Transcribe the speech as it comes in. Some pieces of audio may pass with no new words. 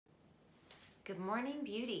Good morning,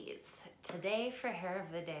 beauties. Today for hair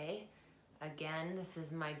of the day, again, this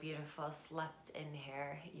is my beautiful slept in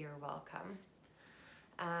hair. You're welcome.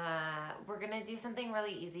 We're gonna do something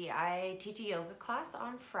really easy. I teach a yoga class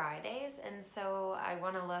on Fridays, and so I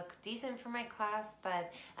wanna look decent for my class,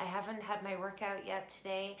 but I haven't had my workout yet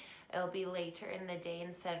today. It'll be later in the day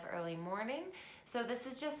instead of early morning. So this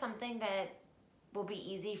is just something that will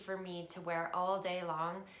be easy for me to wear all day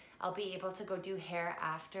long. I'll be able to go do hair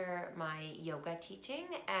after my yoga teaching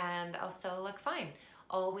and I'll still look fine.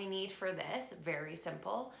 All we need for this, very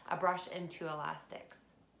simple, a brush and 2 elastics.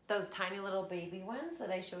 Those tiny little baby ones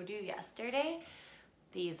that I showed you yesterday,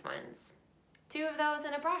 these ones. 2 of those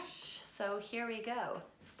and a brush. So here we go.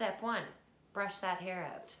 Step 1, brush that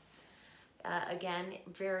hair out. Again,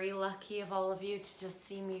 very lucky of all of you to just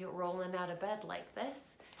see me rolling out of bed like this.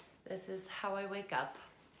 This is how I wake up.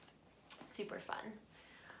 Super fun.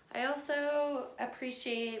 I also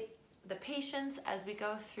appreciate the patience as we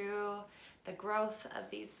go through the growth of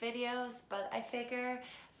these videos, but I figure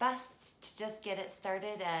best to just get it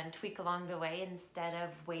started and tweak along the way instead of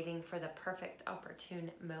waiting for the perfect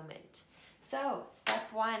opportune moment. So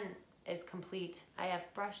step 1 is complete. I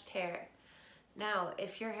have brushed hair. Now,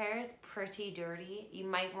 if your hair is pretty dirty, you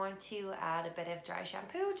might want to add a bit of dry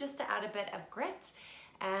shampoo just to add a bit of grit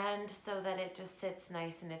and so that it just sits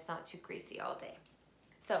nice and it's not too greasy all day.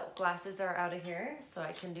 So glasses are out of here, so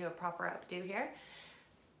I can do a proper updo here.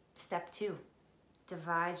 Step 2,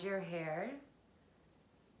 divide your hair.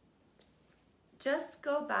 Just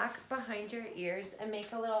go back behind your ears and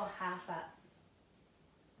make a little half up.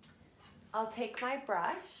 I'll take my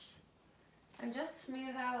brush and just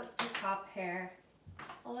smooth out the top hair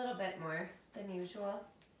a little bit more than usual.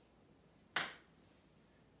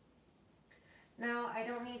 Now, I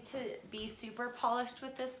don't need to be super polished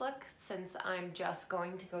with this look since I'm just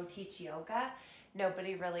going to go teach yoga.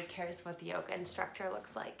 Nobody really cares what the yoga instructor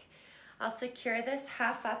looks like. I'll secure this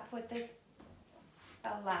half up with this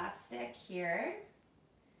elastic here.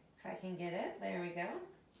 If I can get it, there we go.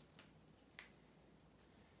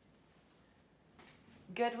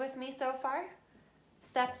 Good with me so far?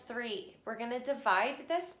 Step 3, we're gonna divide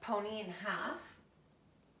this pony in half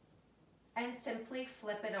and simply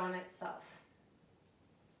flip it on itself.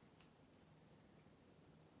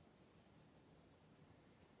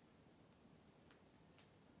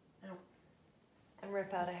 And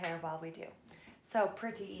rip out a hair while we do. So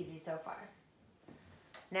pretty easy so far.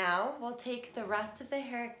 Now we'll take the rest of the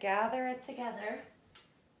hair, gather it together,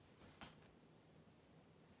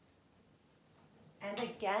 and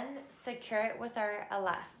again secure it with our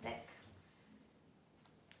elastic.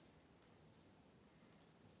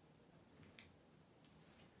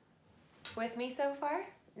 With me so far?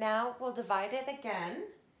 Now we'll divide it again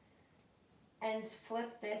and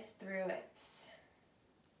flip this through it.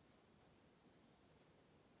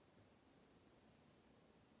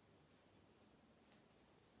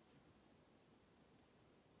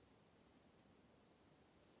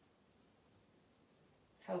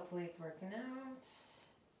 Hopefully it's working out.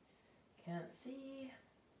 Can't see.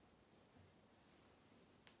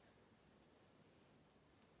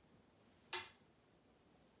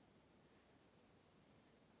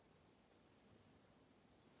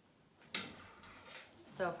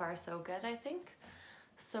 So far so good, I think.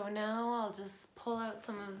 So now I'll just pull out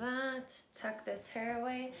some of that, tuck this hair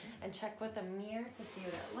away, and check with a mirror to see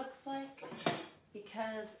what it looks like,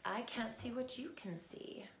 because I can't see what you can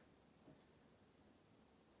see.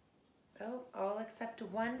 Oh, all except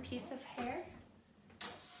one piece of hair.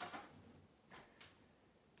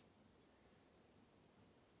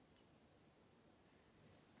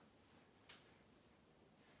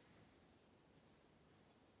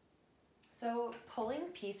 So pulling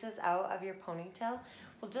pieces out of your ponytail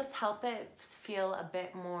will just help it feel a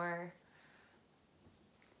bit more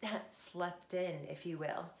slept in, if you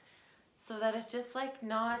will. So that it's just like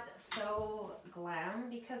not so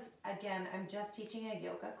glam, because again, I'm just teaching a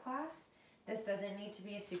yoga class. This doesn't need to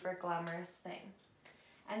be a super glamorous thing.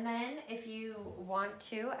 And then if you want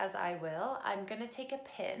to, as I will, I'm gonna take a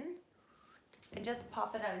pin and just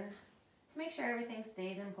pop it on to make sure everything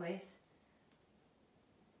stays in place.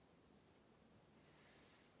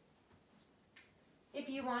 If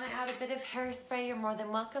you want to add a bit of hairspray, you're more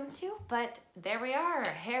than welcome to, but there we are.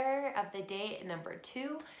 Hair of the day number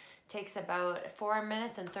 2. Takes about 4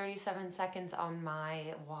 minutes and 37 seconds on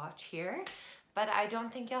my watch here, but I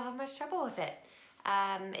don't think you'll have much trouble with it.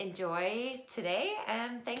 Enjoy today,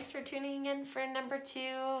 and thanks for tuning in for number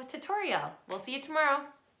 2 tutorial. We'll see you tomorrow.